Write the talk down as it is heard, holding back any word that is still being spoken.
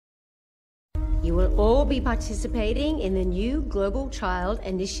you will all be participating in the new Global Child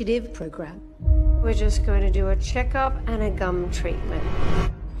Initiative program. We're just going to do a checkup and a gum treatment.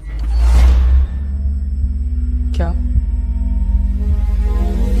 Kya?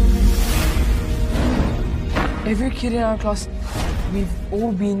 Every kid in our class, we've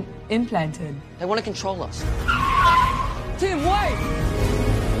all been implanted. They want to control us. Tim, wait!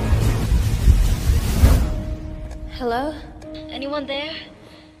 Hello? Anyone there?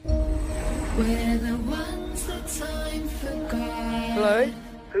 We're the ones that time forgot. Hello?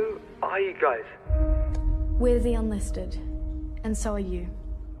 Who are you guys? We're the Unlisted, and so are you.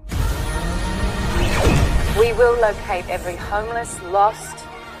 We will locate every homeless, lost,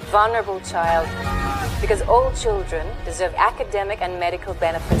 vulnerable child, because all children deserve academic and medical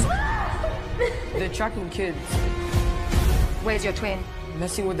benefits. They're tracking kids, Where's your twin?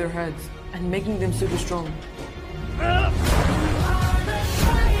 messing with their heads, and making them super strong.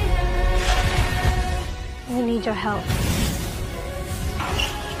 We need your help.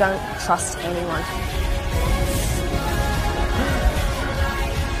 Don't trust anyone.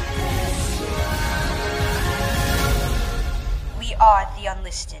 We are the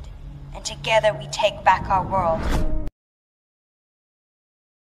Unlisted, and together we take back our world.